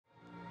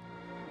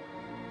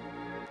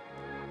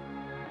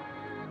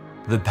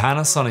The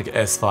Panasonic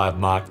S5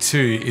 Mark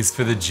II is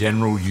for the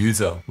general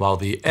user, while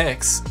the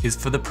X is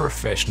for the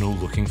professional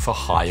looking for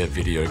higher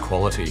video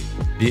quality.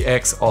 The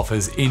X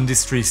offers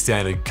industry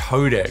standard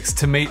codecs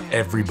to meet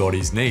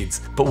everybody's needs.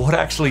 But what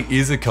actually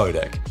is a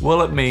codec?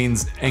 Well, it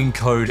means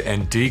encode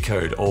and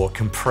decode, or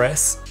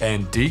compress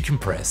and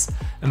decompress,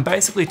 and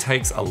basically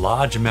takes a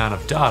large amount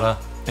of data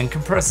and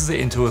compresses it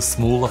into a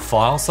smaller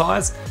file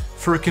size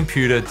for a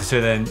computer to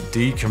then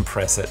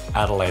decompress it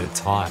at a later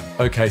time.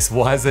 Okay, so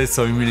why is there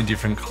so many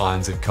different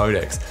kinds of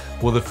codecs?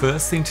 Well, the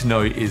first thing to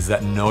know is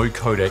that no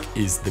codec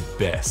is the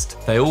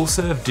best. They all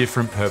serve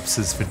different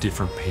purposes for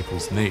different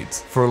people's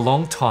needs. For a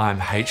long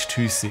time,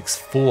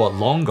 H.264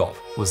 long-op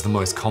was the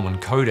most common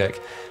codec,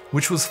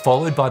 which was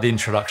followed by the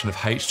introduction of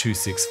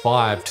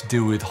H.265 to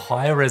deal with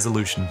higher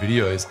resolution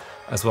videos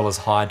as well as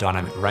high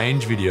dynamic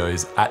range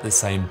videos at the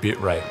same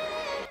bitrate.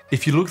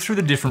 If you look through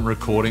the different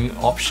recording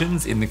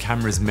options in the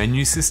camera's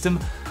menu system,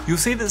 you'll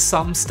see that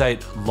some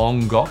state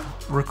long-op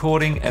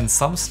recording and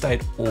some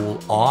state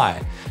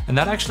all-I, and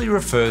that actually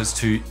refers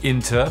to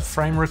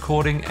inter-frame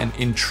recording and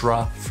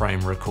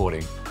intra-frame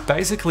recording.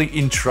 Basically,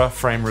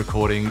 intra-frame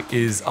recording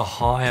is a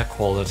higher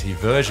quality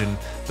version,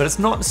 but it's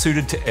not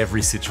suited to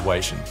every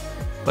situation.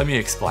 Let me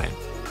explain.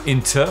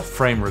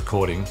 Inter-frame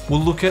recording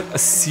will look at a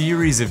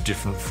series of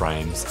different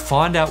frames,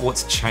 find out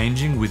what's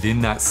changing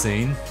within that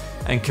scene,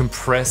 and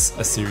compress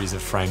a series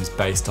of frames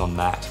based on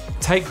that.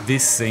 Take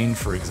this scene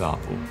for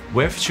example.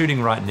 We're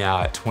shooting right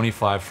now at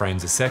 25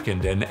 frames a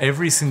second, and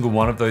every single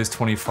one of those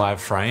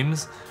 25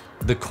 frames,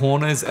 the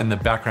corners and the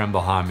background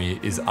behind me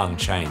is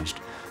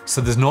unchanged.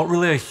 So there's not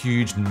really a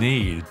huge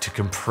need to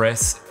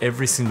compress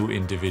every single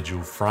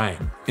individual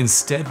frame.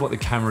 Instead, what the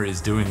camera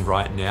is doing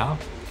right now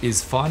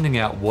is finding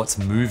out what's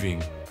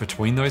moving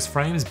between those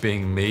frames,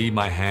 being me,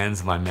 my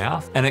hands, my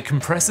mouth, and it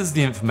compresses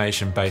the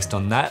information based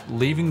on that,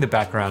 leaving the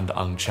background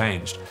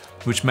unchanged,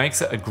 which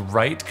makes it a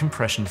great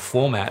compression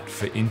format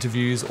for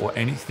interviews or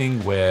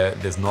anything where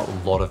there's not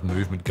a lot of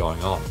movement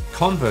going on.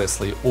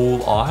 Conversely,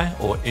 all-I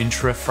or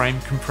intra-frame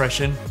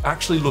compression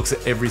actually looks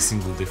at every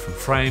single different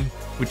frame,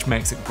 which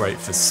makes it great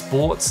for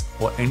sports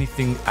or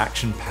anything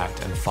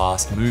action-packed and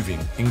fast-moving,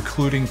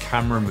 including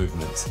camera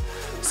movements.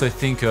 So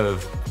think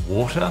of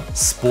water,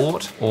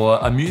 sport, or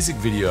a music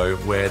video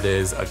where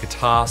there's a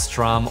guitar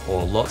strum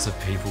or lots of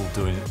people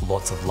doing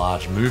lots of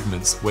large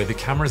movements where the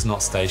camera's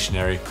not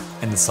stationary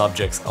and the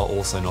subjects are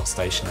also not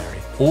stationary.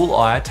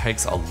 All-I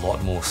takes a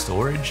lot more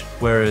storage,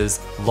 whereas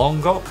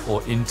long-op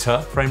or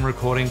inter-frame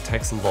recording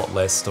takes a lot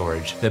less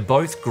storage. They're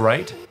both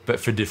great, but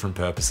for different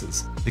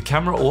purposes. The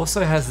camera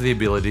also has the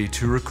ability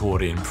to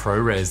record in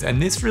ProRes,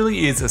 and this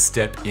really is a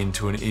step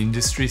into an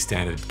industry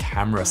standard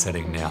camera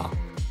setting now.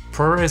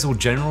 ProRes will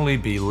generally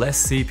be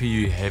less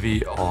CPU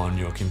heavy on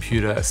your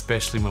computer,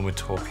 especially when we're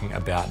talking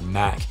about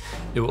Mac.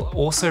 It will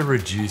also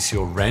reduce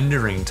your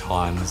rendering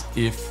times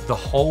if the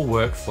whole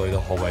workflow the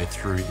whole way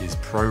through is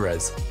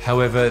ProRes.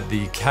 However,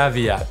 the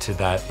caveat to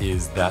that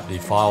is that the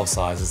file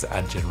sizes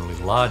are generally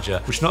larger,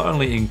 which not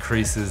only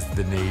increases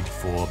the need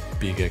for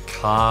bigger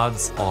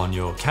cards on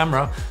your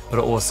camera, but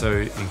it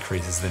also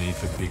increases the need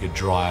for bigger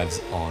drives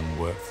on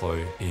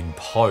workflow in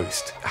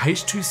post.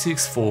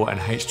 H.264 and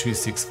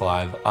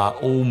H.265 are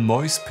all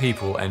most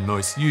people and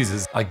most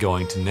users are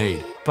going to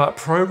need. But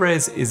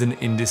ProRes is an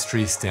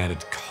industry standard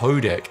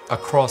codec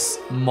across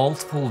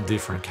multiple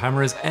different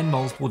cameras and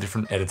multiple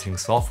different editing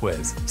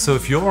softwares. So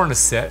if you're on a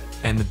set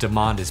and the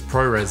demand is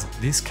ProRes,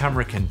 this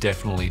camera can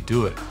definitely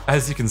do it.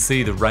 As you can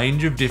see, the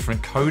range of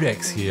different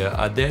codecs here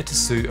are there to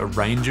suit a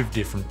range of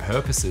different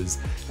purposes,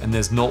 and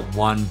there's not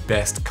one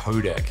best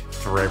codec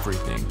for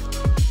everything.